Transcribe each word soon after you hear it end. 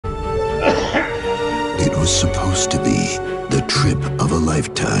was supposed to be the trip of a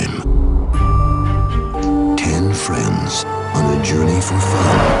lifetime. 10 friends on a journey for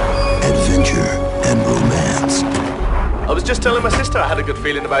fun, adventure, and romance. I was just telling my sister I had a good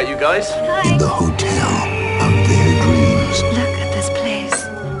feeling about you guys. In the hotel of their dreams. Look at this place.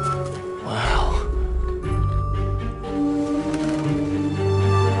 Wow.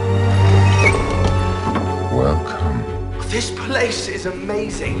 Welcome. This place is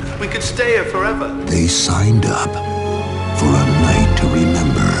amazing. We could stay here forever. They signed up for a night to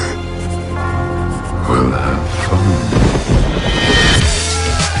remember. We'll have fun.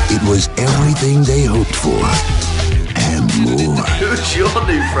 It was everything they hoped for, and more. Who's your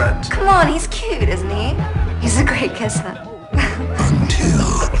new friend? Come on, he's cute, isn't he? He's a great kisser.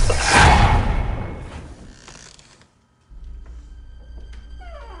 Until...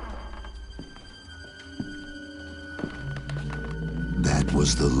 that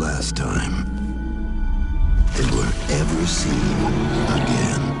was the last time they were ever seen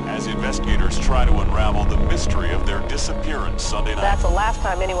again. As investigators try to unravel the mystery of their disappearance Sunday night. That's the last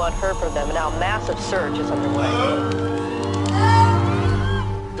time anyone heard from them, and now a massive search is underway.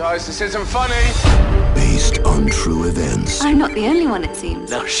 Guys, this isn't funny. Based on true events I'm not the only one, it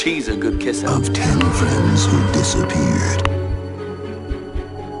seems. Now she's a good kisser. of 10 friends who disappeared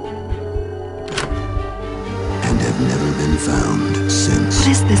and have never been found since. What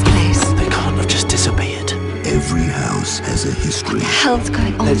is this place? They can't have just disappeared. Every house has a history, What the hell's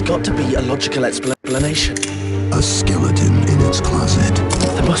going on? There's got to be a logical explanation. a skeleton in its closet,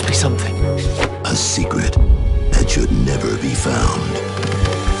 There must be something. a secret that should never be found.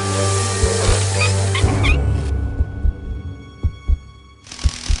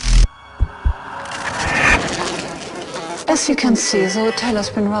 As you can see, the hotel has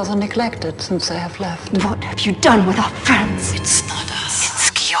been rather neglected since they have left. What have you done with our friends? It's not us.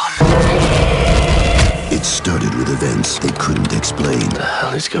 It's Guillaume. It started with events they couldn't explain, What the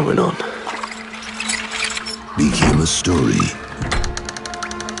hell is going on? became a story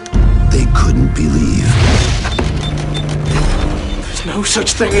they couldn't believe, There's no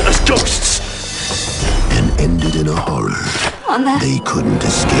such thing as ghosts. and ended in a horror On there. they couldn't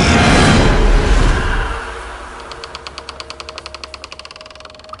escape.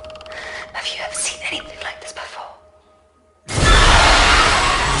 Have you ever seen anything like this before?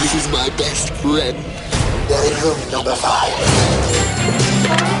 This is my best friend. They're in room number 5.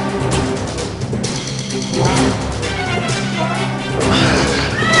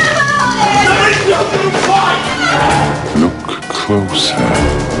 Look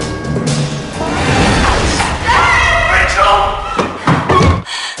closer.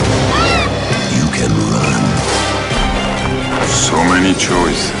 You can run. So many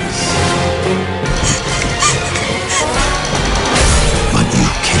choices.